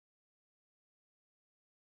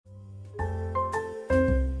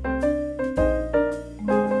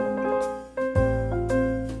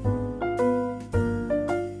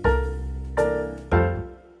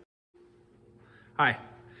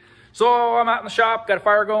So I'm out in the shop, got a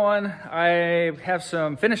fire going. I have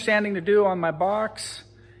some finish sanding to do on my box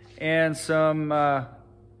and some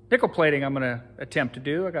nickel plating I'm gonna attempt to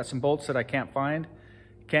do. I got some bolts that I can't find,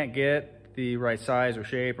 can't get the right size or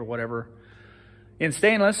shape or whatever in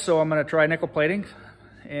stainless, so I'm gonna try nickel plating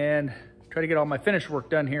and try to get all my finish work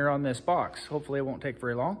done here on this box. Hopefully it won't take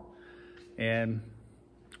very long, and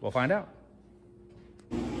we'll find out.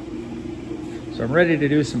 So I'm ready to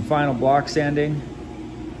do some final block sanding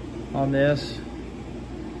on this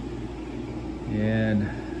and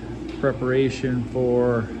preparation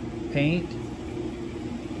for paint.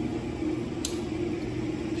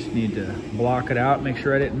 Just need to block it out, make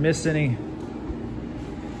sure I didn't miss any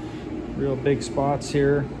real big spots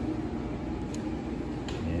here,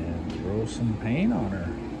 and throw some paint on her.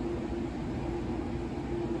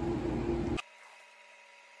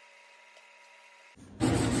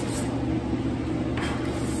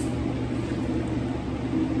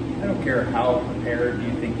 I don't care how prepared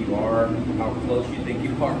you think you are, how close you think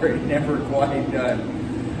you are, it's never quite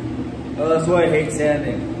done. Well, that's why I hate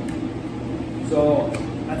sanding. So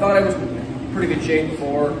I thought I was in pretty good shape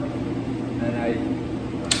before, and I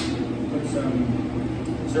put some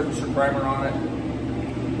surfacer primer on it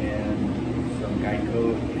and some guide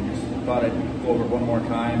coat, and just thought I'd go over it one more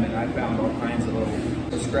time, and I found all kinds of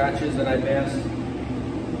little scratches that I missed.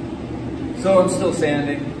 So I'm still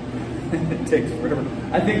sanding. It takes forever.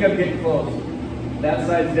 I think I'm getting close. That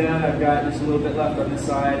side's done. I've got just a little bit left on this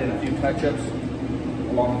side and a few touch-ups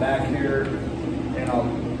along the back here. And I'll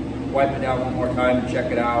wipe it down one more time and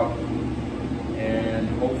check it out. And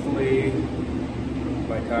hopefully,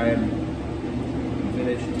 by the time we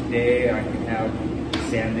finish today, I can have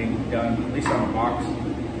sanding done, at least on the box.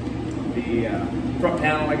 The front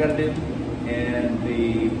panel I gotta do, and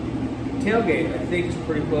the tailgate I think is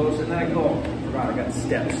pretty close. And then I forgot I got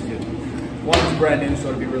steps too. One's brand new, so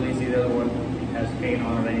it'll be real easy. The other one has paint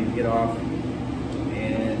on it I need to get off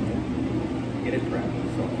and get it prepped.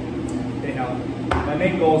 So anyhow, my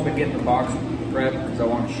main goal is to get the box prepped because I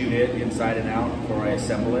want to shoot it inside and out before I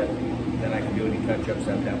assemble it. Then I can do any touch-ups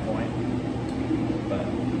at that point. But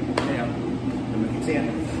anyhow, I'm gonna keep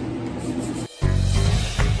sanding.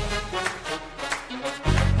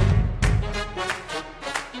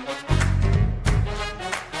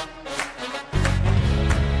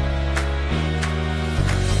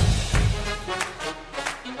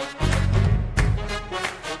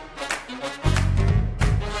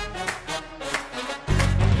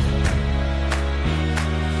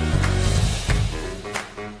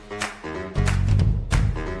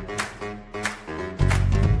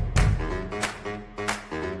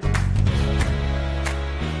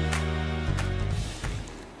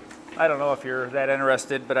 I don't know if you're that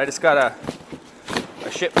interested, but I just got a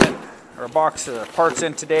shipment or a box of parts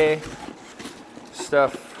in today.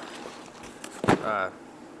 Stuff,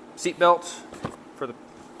 seat belts for the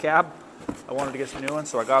cab. I wanted to get some new ones,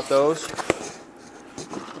 so I got those.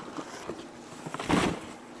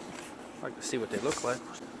 I'd like to see what they look like.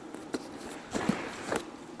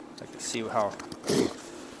 I'd like to see how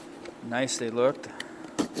nice they looked.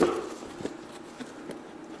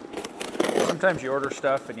 Sometimes you order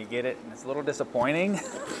stuff and you get it and it's a little disappointing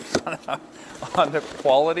on the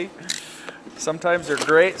quality. Sometimes they're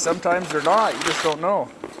great, sometimes they're not. You just don't know.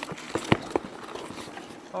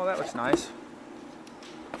 Oh, that looks nice.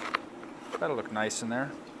 That'll look nice in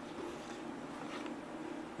there.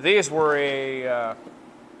 These were a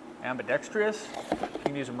ambidextrous. You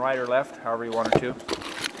can use them right or left, however you wanted to.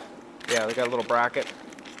 Yeah, they got a little bracket.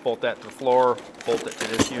 Just bolt that to the floor, bolt it to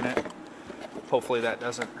this unit. Hopefully that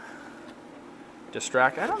doesn't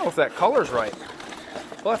distract. I don't know if that color's right.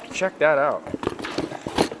 We'll have to check that out.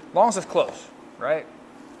 As long as it's close, right?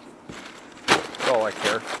 That's all I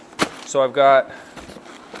care. So I've got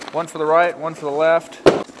one for the right, one for the left,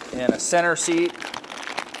 and a center seat.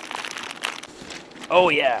 Oh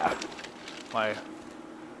yeah, my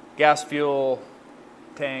gas fuel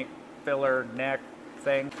tank filler neck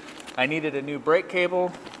thing. I needed a new brake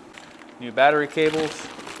cable, new battery cables.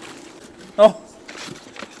 Oh,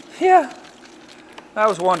 yeah. I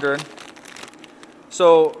was wondering.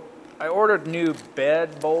 So I ordered new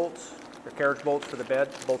bed bolts, or carriage bolts for the bed,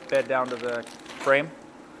 bolt bed down to the frame.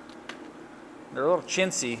 They're a little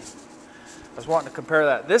chintzy. I was wanting to compare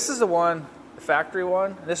that. This is the one, the factory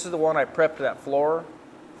one. This is the one I prepped that floor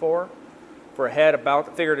for a head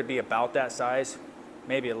about, figured it'd be about that size,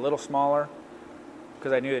 maybe a little smaller,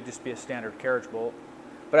 because I knew it'd just be a standard carriage bolt.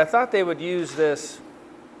 But I thought they would use this,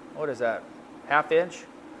 what is that, 1/2 inch?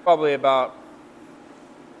 Probably about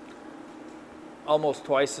almost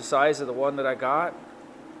twice the size of the one that I got.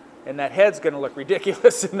 and that head's going to look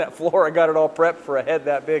ridiculous in that floor. I got it all prepped for a head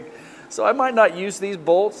that big. So I might not use these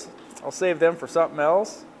bolts. I'll save them for something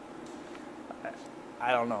else.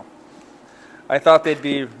 I don't know. I thought they'd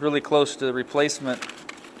be really close to the replacement.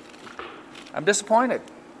 I'm disappointed.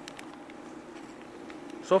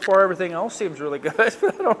 So far everything else seems really good,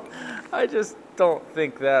 but I just don't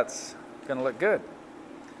think that's going to look good.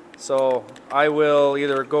 So I will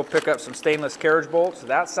either go pick up some stainless carriage bolts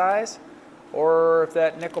that size, or if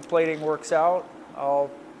that nickel plating works out,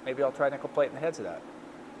 maybe I'll try nickel plating the heads of that.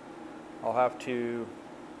 I'll have to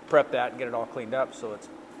prep that and get it all cleaned up so it's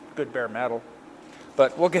good bare metal.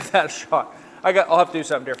 But we'll give that a shot. I'll have to do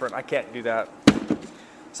something different. I can't do that.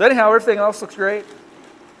 So anyhow, everything else looks great.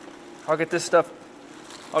 I'll get this stuff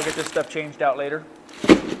changed out later.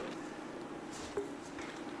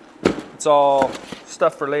 It's all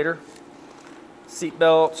stuff for later. Seat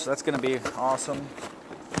belts, that's going to be awesome.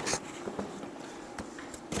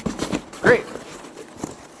 Great.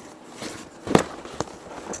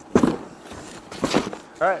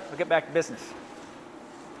 All right, we'll get back to business.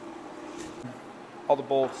 All the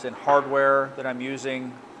bolts and hardware that I'm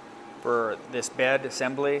using for this bed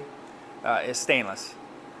assembly is stainless.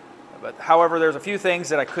 But however, there's a few things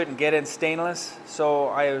that I couldn't get in stainless, so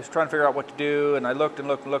I was trying to figure out what to do, and I looked and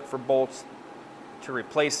looked and looked for bolts to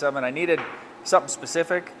replace them, and I needed something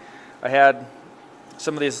specific. I had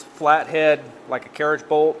some of these flat head, like a carriage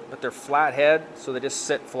bolt, but they're flat head, so they just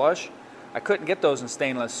sit flush. I couldn't get those in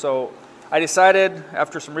stainless, so I decided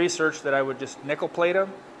after some research that I would just nickel plate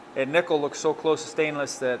them, and nickel looks so close to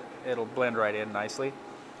stainless that it'll blend right in nicely.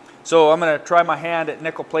 So I'm going to try my hand at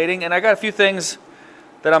nickel plating, and I got a few things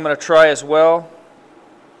that I'm going to try as well.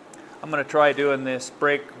 I'm going to try doing this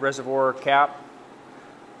brake reservoir cap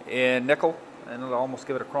in nickel, and it'll almost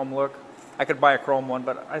give it a chrome look. I could buy a chrome one,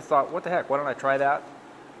 but I thought, what the heck, why don't I try that?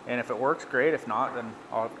 And if it works, great. If not, then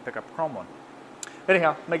I'll have to pick up a chrome one.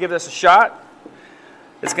 Anyhow, I'm going to give this a shot.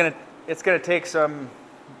 It's going to take some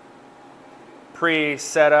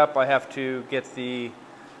pre-setup. I have to get the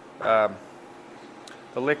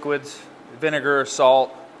liquids, vinegar,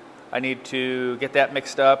 salt. I need to get that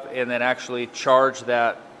mixed up and then actually charge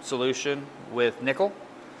that solution with nickel.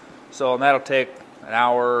 So that'll take an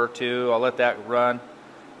hour or two. I'll let that run,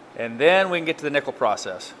 and then we can get to the nickel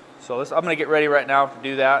process. So I'm going to get ready right now to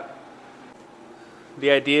do that.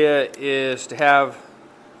 The idea is to have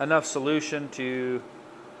enough solution to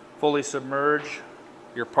fully submerge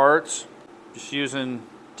your parts, just using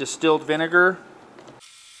distilled vinegar.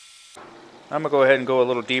 I'm going to go ahead and go a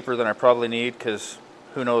little deeper than I probably need, because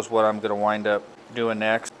who knows what I'm going to wind up doing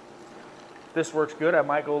next. If this works good, I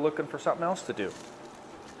might go looking for something else to do.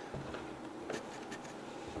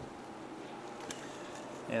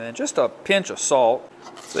 And then just a pinch of salt.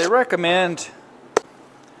 So they recommend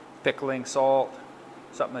pickling salt,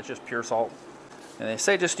 something that's just pure salt. And they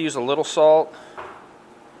say just to use a little salt.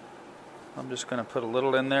 I'm just going to put a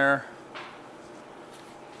little in there.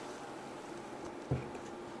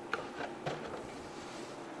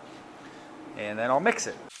 And then I'll mix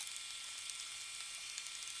it.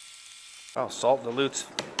 Oh, salt dilutes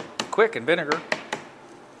quick in vinegar.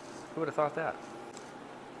 Who would have thought that?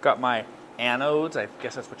 Got my anodes, I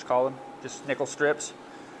guess that's what you call them, just nickel strips.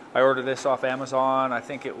 I ordered this off Amazon. I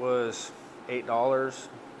think it was $8,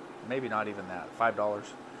 maybe not even that, $5.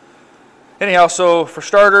 Anyhow, so for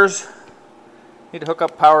starters, need to hook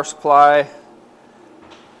up power supply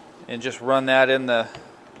and just run that in the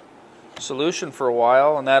solution for a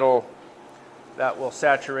while, and that will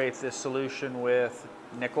saturate this solution with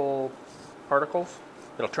nickel particles.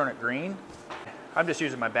 It'll turn it green. I'm just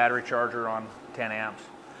using my battery charger on 10 amps.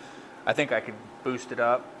 I think I could boost it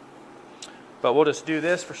up, but we'll just do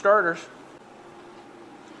this for starters.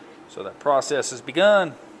 So that process has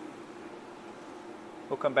begun.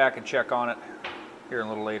 We'll come back and check on it here a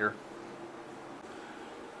little later.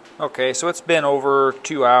 Okay, so it's been over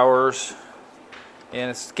 2 hours and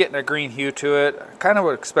it's getting a green hue to it. I kind of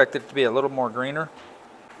would expect it to be a little more greener.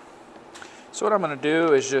 So what I'm going to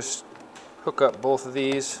do is just hook up both of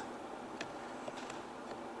these.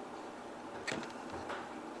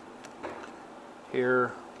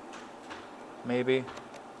 Here, maybe,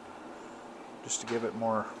 just to give it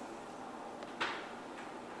more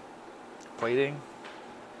plating.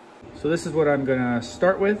 So this is what I'm going to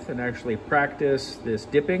start with and actually practice this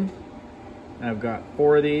dipping. I've got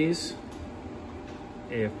 4 of these.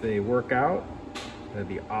 If they work out, that'd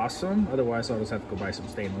be awesome. Otherwise, I'll just have to go buy some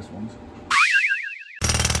stainless ones.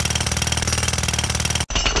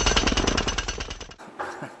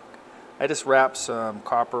 I just wrapped some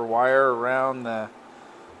copper wire around the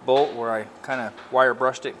bolt where I kind of wire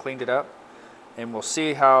brushed it and cleaned it up. And we'll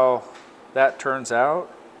see how that turns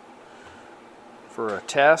out. for a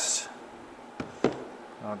test.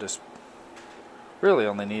 I'll just really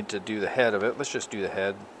only need to do the head of it. Let's just do the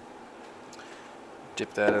head.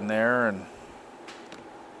 Dip that in there and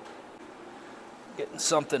getting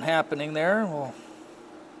something happening there.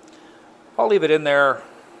 I'll leave it in there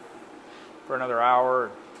for another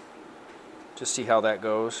hour. Just see how that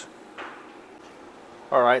goes.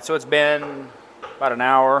 All right, so it's been about an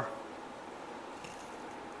hour.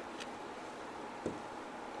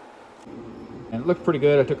 And it looked pretty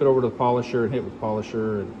good. I took it over to the polisher and hit with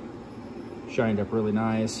polisher and shined up really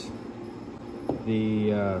nice.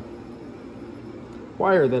 The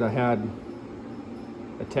wire that I had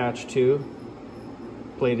attached to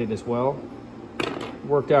plated as well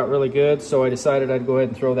worked out really good, so I decided I'd go ahead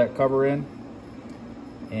and throw that cover in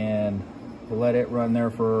and let it run there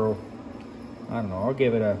for, I don't know, I'll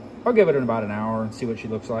give it in about an hour and see what she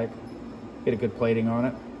looks like, get a good plating on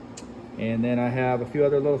it. And then I have a few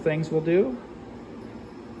other little things we'll do,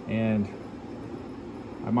 and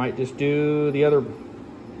I might just do the other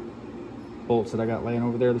bolts that I got laying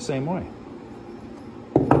over there the same way.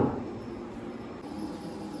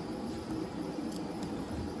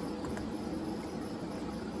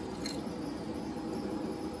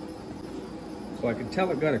 So I can tell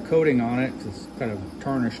it got a coating on it, it's kind of a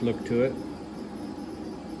tarnished look to it.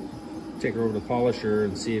 Take her over to the polisher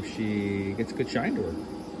and see if she gets a good shine to her.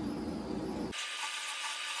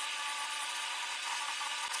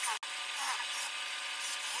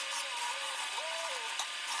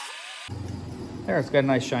 There, it's got a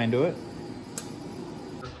nice shine to it.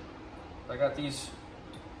 I got these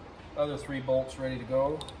other 3 bolts ready to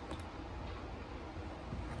go.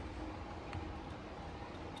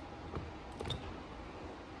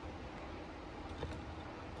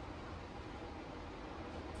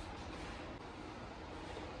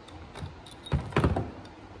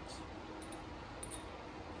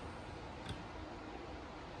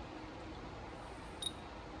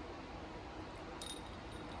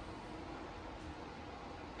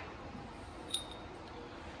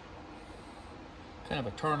 Kind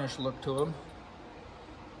of a tarnished look to them.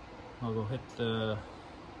 I'll go hit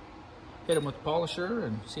them with the polisher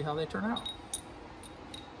and see how they turn out.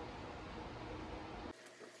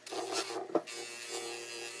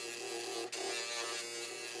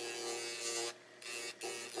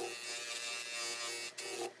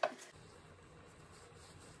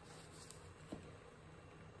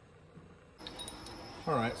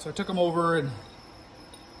 All right, so I took them over and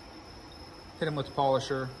hit them with the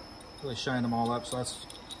polisher. Really shine them all up, so that's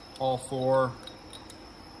all 4.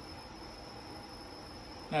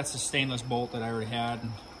 That's the stainless bolt that I already had.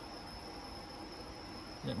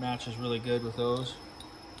 It matches really good with those.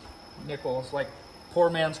 Nickel, it's like poor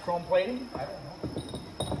man's chrome plating? I don't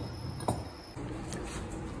know.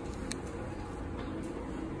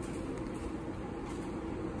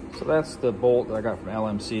 So that's the bolt that I got from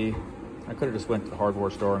LMC. I could have just went to the hardware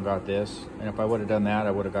store and got this, and if I would have done that,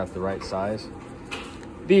 I would have got the right size.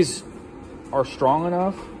 These are strong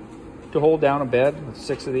enough to hold down a bed with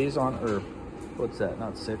 6 of these on, or what's that,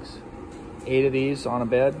 not 6, 8 of these on a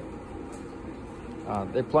bed.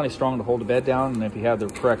 They're plenty strong to hold the bed down, and if you have the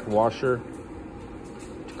correct washer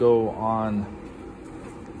to go on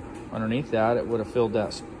underneath that, it would have filled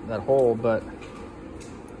that hole, but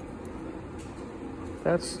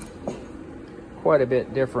that's quite a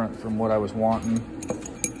bit different from what I was wanting.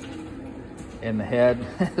 And the head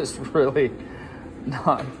is really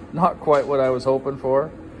not quite what I was hoping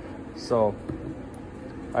for. So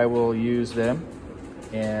I will use them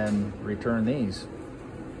and return these.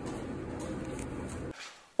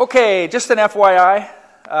 Okay, just an FYI,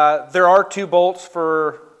 there are 2 bolts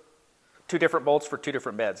for 2 different bolts for 2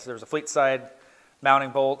 different beds. There's a fleet side mounting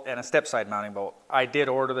bolt and a step side mounting bolt. I did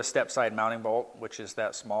order the step side mounting bolt, which is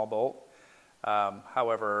that small bolt.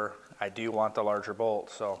 However, I do want the larger bolt,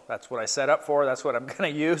 so that's what I set up for. That's what I'm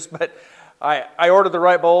going to use, but I ordered the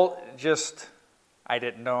right bolt, just I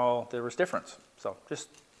didn't know there was difference. So just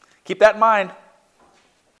keep that in mind.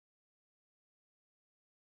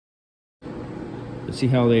 See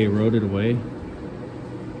how they eroded away?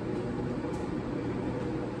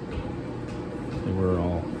 They were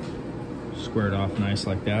all squared off nice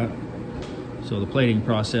like that. So the plating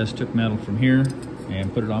process took metal from here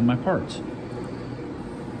and put it on my parts.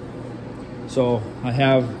 So I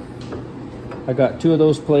got 2 of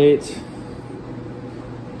those plates,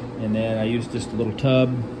 and then I used just a little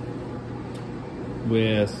tub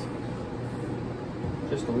with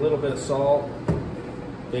just a little bit of salt.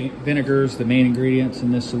 Vinegar is the main ingredients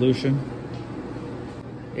in this solution.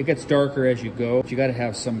 It gets darker as you go, but you got to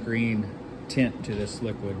have some green tint to this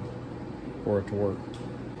liquid for it to work.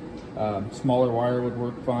 Smaller wire would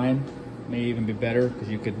work fine, may even be better because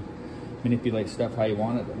you could manipulate stuff how you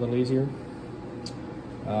want it a little easier.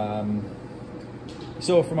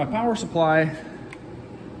 So for my power supply,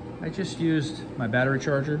 I just used my battery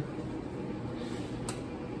charger.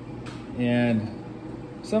 And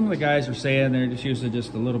some of the guys are saying they're just using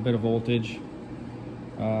just a little bit of voltage.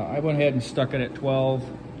 I went ahead and stuck it at 12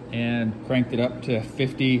 and cranked it up to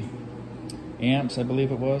 50 amps, I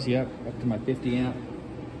believe it was. Yep, up to my 50 amp.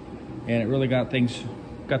 And it really got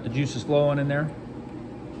the juices flowing in there.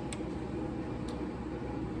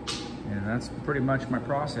 And that's pretty much my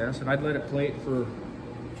process. And I'd let it plate for an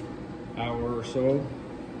hour or so.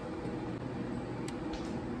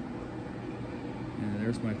 And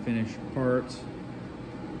there's my finished parts.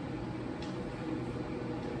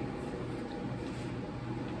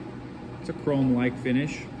 It's a chrome-like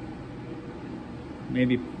finish.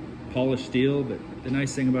 Maybe polished steel, but the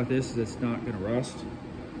nice thing about this is it's not gonna rust.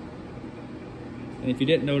 And if you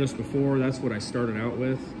didn't notice before, that's what I started out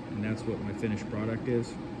with, and that's what my finished product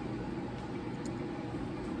is.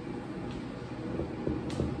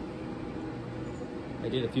 I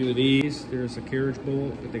did a few of these. There's a carriage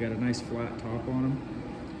bolt, but they got a nice flat top on them.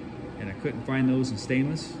 And I couldn't find those in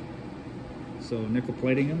stainless. So nickel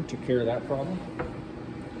plating them took care of that problem.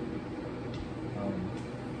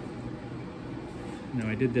 Now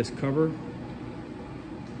I did this cover.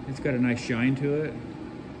 It's got a nice shine to it.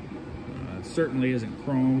 It certainly isn't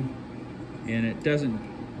chrome, and it doesn't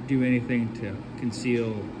do anything to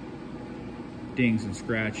conceal dings and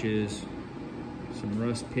scratches. Some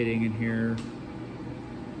rust pitting in here.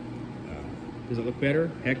 Does it look better?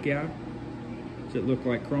 Heck yeah. Does it look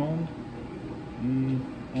like chrome?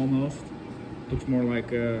 Almost. Looks more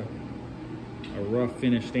like a rough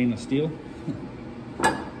finished stainless steel.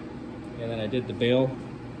 And then I did the bail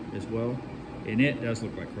as well. And it does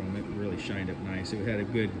look like chrome. It really shined up nice. It had a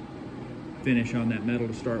good finish on that metal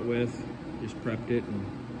to start with. Just prepped it and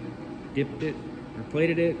dipped it, or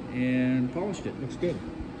plated it, and polished it. Looks good.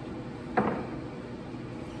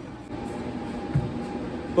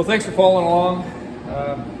 Well, thanks for following along.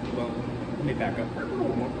 Well, let me back up a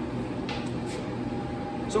little more.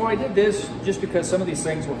 So I did this just because some of these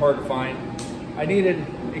things were hard to find. I needed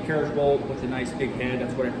a carriage bolt with a nice big head.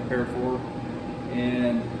 That's what I prepared for.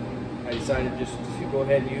 And I decided just to go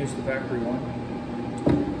ahead and use the factory one.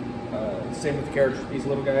 Same with the carriage. These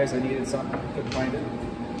little guys, I needed something. Couldn't find it.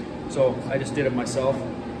 So I just did it myself.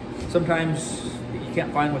 Sometimes you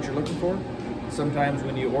can't find what you're looking for. Sometimes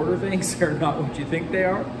when you order things, they're not what you think they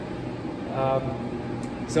are.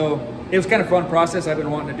 So it was kind of a fun process. I've been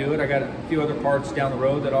wanting to do it. I got a few other parts down the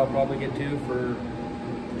road that I'll probably get to for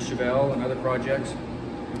Chevelle and other projects.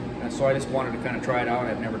 So I just wanted to kind of try it out.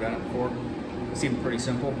 I've never done it before. It seemed pretty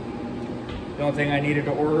simple. The only thing I needed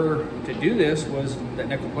to order to do this was that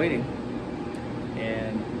nickel plating.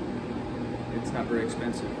 And it's not very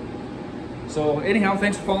expensive. So anyhow,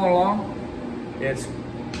 thanks for following along. It's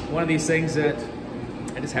one of these things that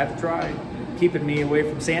I just had to try. Keeping me away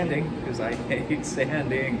from sanding, because I hate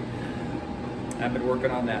sanding. I've been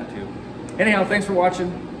working on that too. Anyhow, thanks for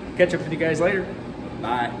watching. Catch up with you guys later.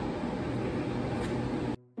 Bye.